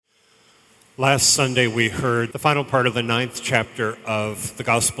Last Sunday, we heard the final part of the 9th chapter of the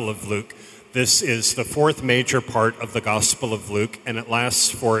Gospel of Luke. This is the 4th major part of the Gospel of Luke, and it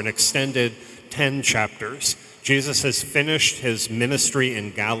lasts for an extended 10 chapters. Jesus has finished his ministry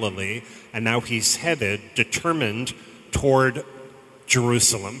in Galilee, and now he's headed, determined, toward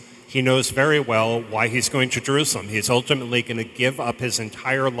Jerusalem. He knows very well why he's going to Jerusalem. He's ultimately going to give up his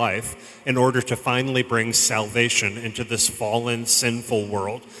entire life in order to finally bring salvation into this fallen, sinful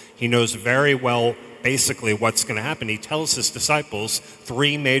world. He knows very well basically what's going to happen. He tells his disciples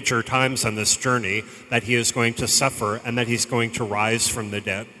 3 major times on this journey that he is going to suffer and that he's going to rise from the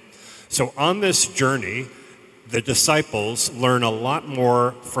dead. So on this journey, the disciples learn a lot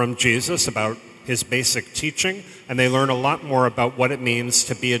more from Jesus about his basic teaching, and they learn a lot more about what it means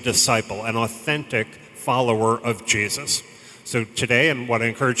to be a disciple, an authentic follower of Jesus. So today, and what I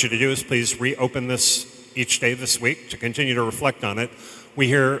encourage you to do is please reopen this each day this week to continue to reflect on it. We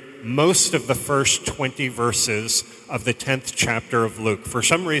hear most of the first 20 verses of the 10th chapter of Luke. For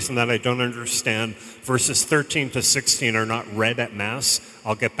some reason that I don't understand, verses 13 to 16 are not read at Mass.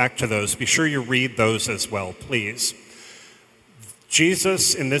 I'll get back to those. Be sure you read those as well, please.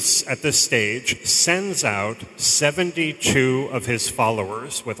 Jesus, at this stage, sends out 72 of his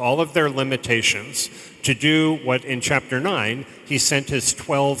followers with all of their limitations to do what in chapter 9 he sent his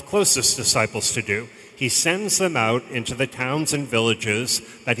 12 closest disciples to do. He sends them out into the towns and villages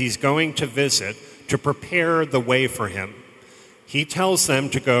that he's going to visit to prepare the way for him. He tells them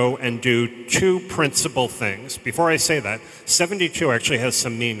to go and do 2 principal things. Before I say that, 72 actually has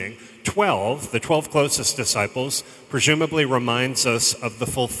some meaning. 12, the 12 closest disciples, presumably reminds us of the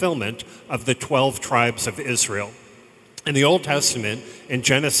fulfillment of the 12 tribes of Israel. In the Old Testament, in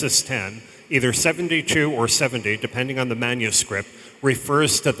Genesis 10, either 72 or 70, depending on the manuscript,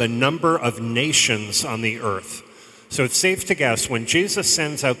 refers to the number of nations on the earth. So it's safe to guess when Jesus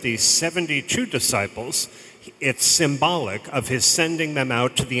sends out these 72 disciples, it's symbolic of his sending them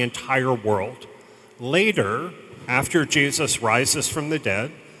out to the entire world. Later, after Jesus rises from the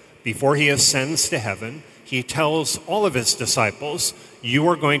dead, before he ascends to heaven, he tells all of his disciples, "You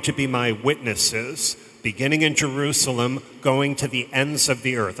are going to be my witnesses, beginning in Jerusalem, going to the ends of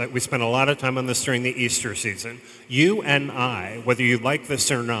the earth." We spent a lot of time on this during the Easter season. You and I, whether you like this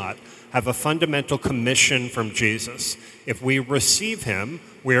or not, have a fundamental commission from Jesus. If we receive him,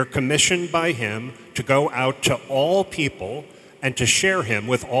 we are commissioned by him to go out to all people and to share him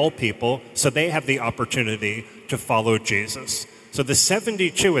with all people so they have the opportunity to follow Jesus. So the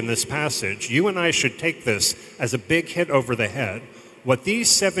 72 in this passage, you and I should take this as a big hit over the head. What these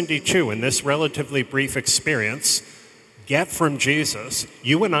 72 in this relatively brief experience get from Jesus,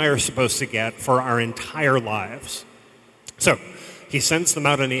 you and I are supposed to get for our entire lives. So he sends them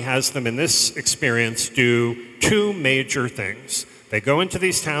out and he has them in this experience do 2 major things. They go into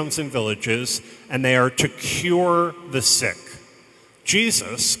these towns and villages and they are to cure the sick.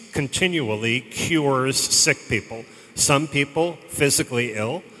 Jesus continually cures sick people. Some people physically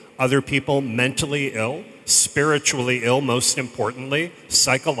ill, other people mentally ill, spiritually ill, most importantly,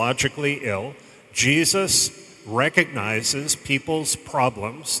 psychologically ill. Jesus recognizes people's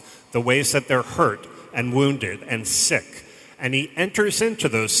problems, the ways that they're hurt and wounded and sick, and he enters into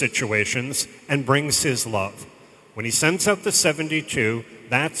those situations and brings his love. When he sends out the 72,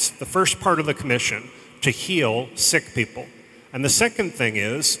 that's the first part of the commission, to heal sick people. And the second thing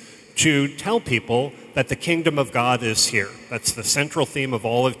is to tell people that the kingdom of God is here. That's the central theme of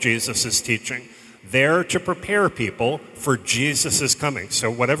all of Jesus' teaching. There to prepare people for Jesus' coming. So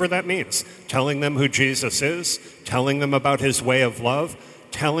whatever that means, telling them who Jesus is, telling them about his way of love,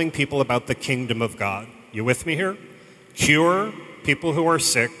 telling people about the kingdom of God. You with me here? Cure people who are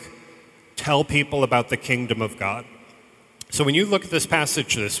sick, tell people about the kingdom of God. So when you look at this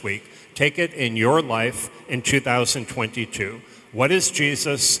passage this week, take it in your life in 2022. What is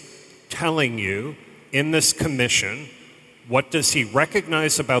Jesus telling you in this commission? What does he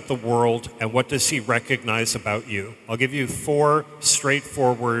recognize about the world, and what does he recognize about you? I'll give you 4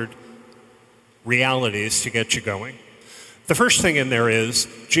 straightforward realities to get you going. The first thing in there is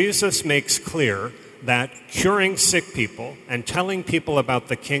Jesus makes clear that curing sick people and telling people about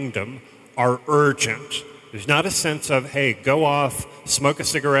the kingdom are urgent. There's not a sense of, hey, go off, smoke a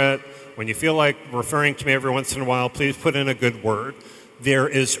cigarette. When you feel like referring to me every once in a while, please put in a good word. There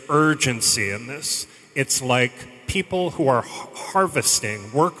is urgency in this. It's like people who are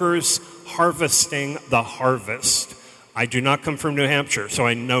harvesting, workers harvesting the harvest. I do not come from New Hampshire, so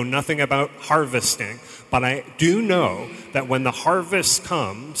I know nothing about harvesting, but I do know that when the harvest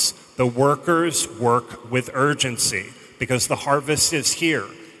comes, the workers work with urgency because the harvest is here.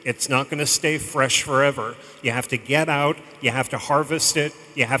 It's not going to stay fresh forever. You have to get out, you have to harvest it,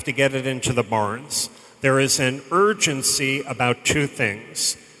 you have to get it into the barns. There is an urgency about two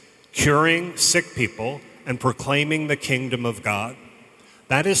things: curing sick people and proclaiming the kingdom of God.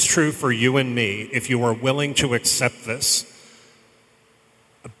 That is true for you and me if you are willing to accept this.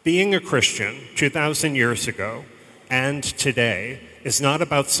 Being a Christian 2,000 years ago and today is not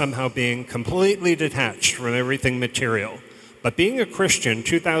about somehow being completely detached from everything material. But being a Christian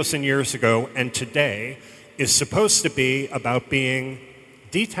 2,000 years ago and today is supposed to be about being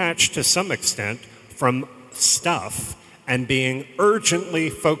detached to some extent from stuff and being urgently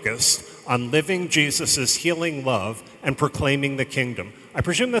focused on living Jesus' healing love and proclaiming the kingdom. I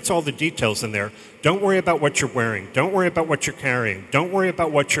presume that's all the details in there. Don't worry about what you're wearing. Don't worry about what you're carrying. Don't worry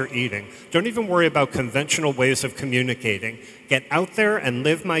about what you're eating. Don't even worry about conventional ways of communicating. Get out there and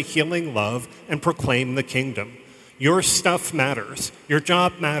live my healing love and proclaim the kingdom. Your stuff matters. Your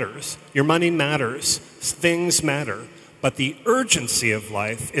job matters. Your money matters. Things matter. But the urgency of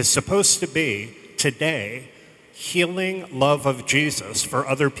life is supposed to be, today, healing love of Jesus for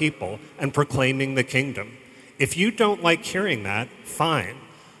other people and proclaiming the kingdom. If you don't like hearing that, fine.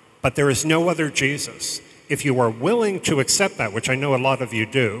 But there is no other Jesus. If you are willing to accept that, which I know a lot of you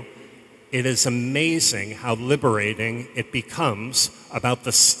do, it is amazing how liberating it becomes about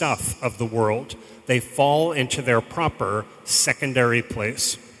the stuff of the world. They fall into their proper secondary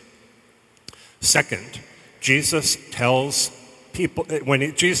place. Second, Jesus tells people,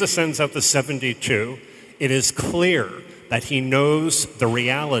 when Jesus sends out the 72, it is clear that he knows the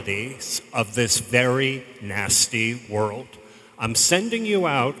realities of this very nasty world. I'm sending you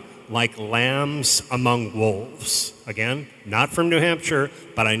out like lambs among wolves. Again, not from New Hampshire,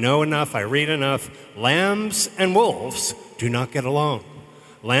 but I know enough, I read enough. Lambs and wolves do not get along.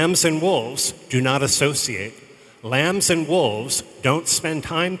 Lambs and wolves do not associate. Lambs and wolves don't spend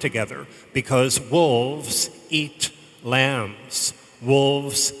time together because wolves eat lambs.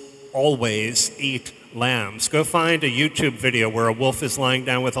 Wolves always eat lambs. Go find a YouTube video where a wolf is lying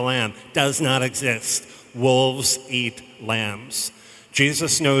down with a lamb. Does not exist. Wolves eat lambs.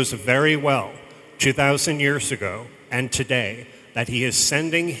 Jesus knows very well, 2,000 years ago and today, that he is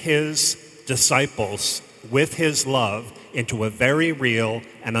sending his disciples with his love into a very real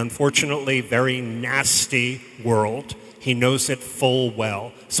and unfortunately very nasty world. He knows it full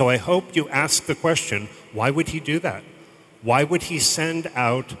well. So I hope you ask the question, why would he do that? Why would he send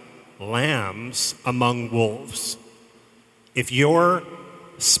out lambs among wolves? If your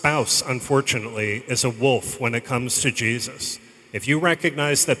spouse, unfortunately, is a wolf when it comes to Jesus, if you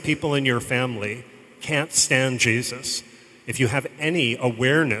recognize that people in your family can't stand Jesus, if you have any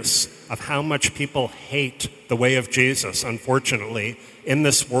awareness of how much people hate the way of Jesus, unfortunately, in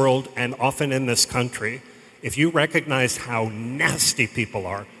this world and often in this country, if you recognize how nasty people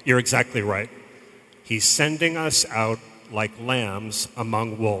are, you're exactly right. He's sending us out like lambs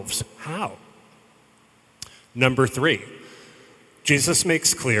among wolves. How? Number 3, Jesus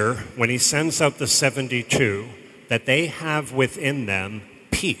makes clear when he sends out the 72 that they have within them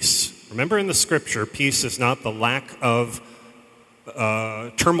peace. Remember in the scripture, peace is not the lack of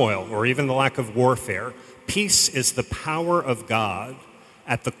turmoil or even the lack of warfare. Peace is the power of God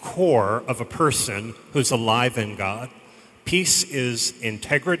at the core of a person who's alive in God. Peace is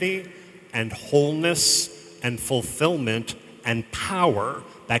integrity and wholeness and fulfillment and power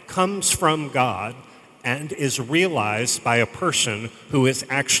that comes from God and is realized by a person who is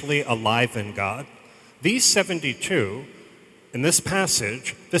actually alive in God. These 72, in this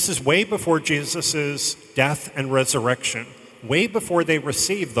passage, this is way before Jesus' death and resurrection, way before they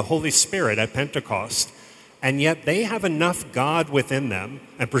received the Holy Spirit at Pentecost. And yet they have enough God within them,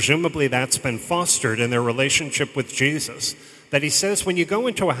 and presumably that's been fostered in their relationship with Jesus, that he says when you go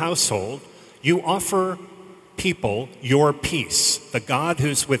into a household, you offer people your peace, the God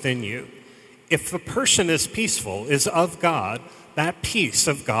who's within you. If the person is peaceful, is of God, that peace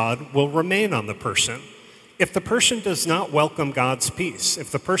of God will remain on the person. If the person does not welcome God's peace, if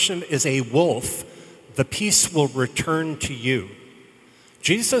the person is a wolf, the peace will return to you.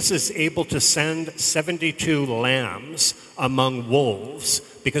 Jesus is able to send 72 lambs among wolves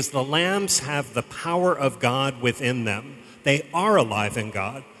because the lambs have the power of God within them. They are alive in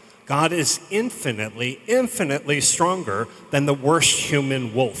God. God is infinitely, infinitely stronger than the worst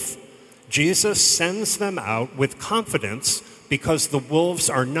human wolf. Jesus sends them out with confidence because the wolves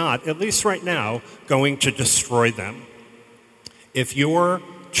are not, at least right now, going to destroy them. If your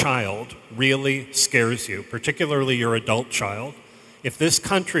child really scares you, particularly your adult child, if this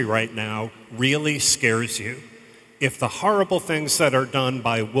country right now really scares you, if the horrible things that are done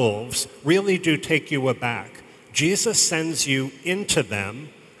by wolves really do take you aback, Jesus sends you into them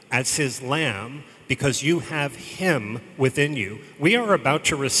as his lamb because you have him within you. We are about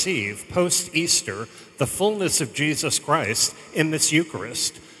to receive, post-Easter, the fullness of Jesus Christ in this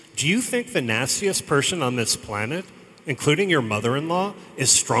Eucharist. Do you think the nastiest person on this planet, including your mother-in-law, is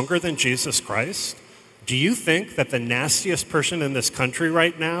stronger than Jesus Christ? Do you think that the nastiest person in this country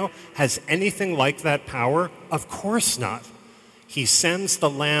right now has anything like that power? Of course not. He sends the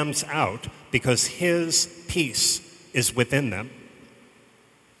lambs out because his peace is within them.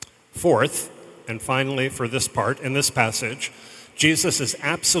 Fourth, and finally for this part, in this passage, Jesus is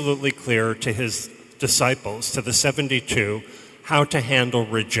absolutely clear to his disciples, to the 72, how to handle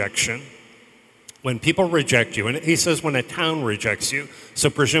rejection. When people reject you, and he says when a town rejects you, so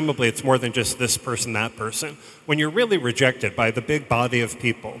presumably it's more than just this person, that person. When you're really rejected by the big body of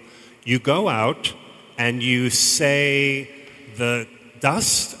people, you go out and you say, the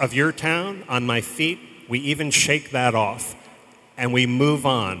dust of your town on my feet, we even shake that off and we move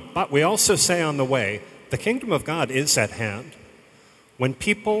on. But we also say on the way, the kingdom of God is at hand. When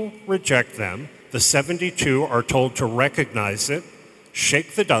people reject them, the 72 are told to recognize it,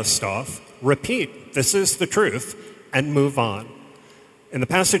 shake the dust off, repeat, this is the truth, and move on. In the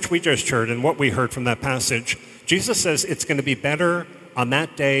passage we just heard, and what we heard from that passage, Jesus says it's going to be better on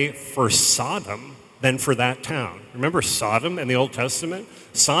that day for Sodom than for that town. Remember Sodom in the Old Testament?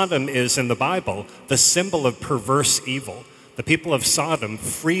 Sodom is, in the Bible, the symbol of perverse evil. The people of Sodom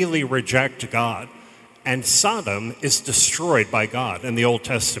freely reject God, and Sodom is destroyed by God in the Old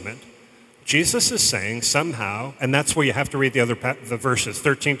Testament. Jesus is saying somehow, and that's where you have to read the verses,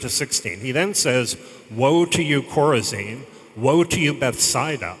 13 to 16. He then says, woe to you, Chorazin, woe to you,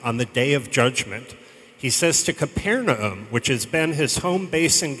 Bethsaida, on the day of judgment. He says to Capernaum, which has been his home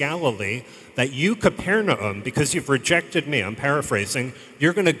base in Galilee, that you, Capernaum, because you've rejected me, I'm paraphrasing,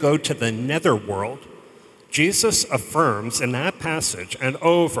 you're going to go to the netherworld. Jesus affirms in that passage, and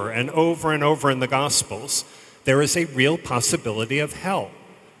over and over and over in the Gospels, there is a real possibility of hell.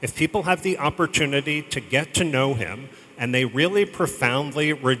 If people have the opportunity to get to know him and they really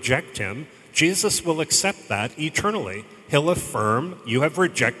profoundly reject him, Jesus will accept that eternally. He'll affirm, you have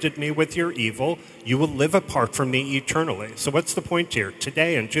rejected me with your evil, you will live apart from me eternally. So what's the point here?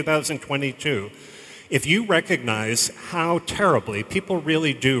 Today in 2022, if you recognize how terribly people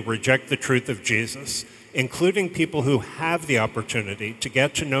really do reject the truth of Jesus, including people who have the opportunity to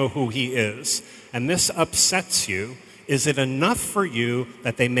get to know who he is, and this upsets you, is it enough for you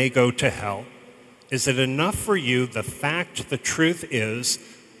that they may go to hell? Is it enough for you, the truth is,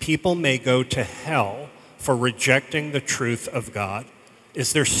 people may go to hell for rejecting the truth of God?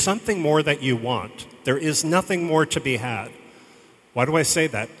 Is there something more that you want? There is nothing more to be had. Why do I say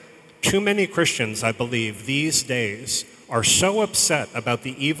that? Too many Christians, I believe, these days are so upset about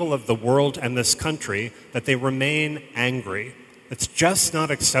the evil of the world and this country that they remain angry. It's just not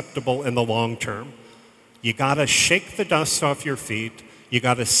acceptable in the long term. You gotta shake the dust off your feet. You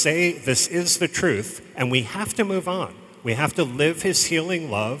gotta say, this is the truth, and we have to move on. We have to live his healing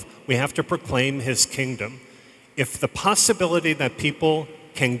love. We have to proclaim his kingdom. If the possibility that people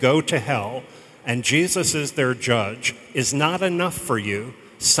can go to hell and Jesus is their judge is not enough for you,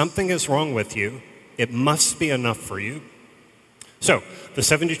 something is wrong with you. It must be enough for you. So the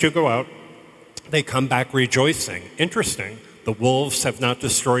 72 go out. They come back rejoicing. Interesting. The wolves have not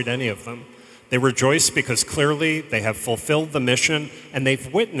destroyed any of them. They rejoice because clearly they have fulfilled the mission and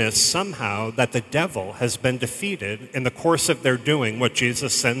they've witnessed somehow that the devil has been defeated in the course of their doing what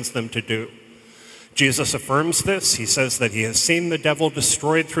Jesus sends them to do. Jesus affirms this. He says that he has seen the devil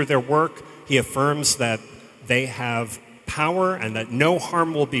destroyed through their work. He affirms that they have power and that no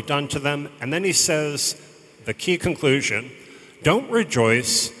harm will be done to them. And then he says the key conclusion, don't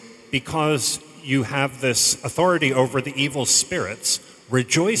rejoice because you have this authority over the evil spirits.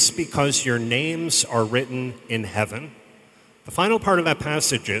 Rejoice because your names are written in heaven. The final part of that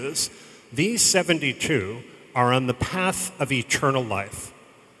passage is, these 72 are on the path of eternal life.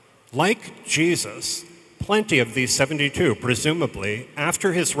 Like Jesus, plenty of these 72, presumably,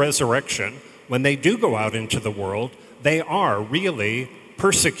 after his resurrection, when they do go out into the world, they are really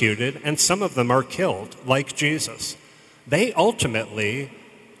persecuted and some of them are killed, like Jesus. They ultimately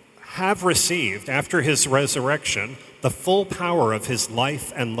have received, after his resurrection, the full power of his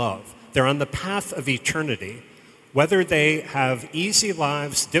life and love. They're on the path of eternity. Whether they have easy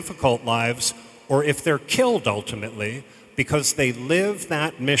lives, difficult lives, or if they're killed ultimately, because they live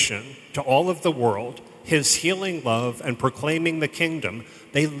that mission to all of the world, his healing love and proclaiming the kingdom,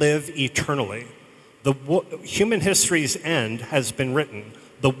 they live eternally. Human history's end has been written.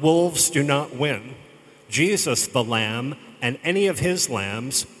 The wolves do not win. Jesus, the Lamb, and any of his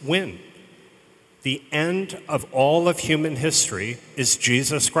lambs win. The end of all of human history is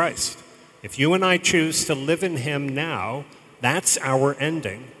Jesus Christ. If you and I choose to live in him now, that's our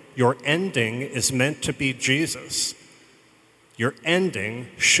ending. Your ending is meant to be Jesus. Your ending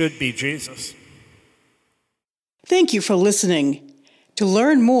should be Jesus. Thank you for listening. To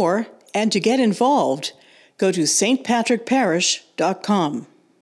learn more and to get involved, go to stpatrickparish.com.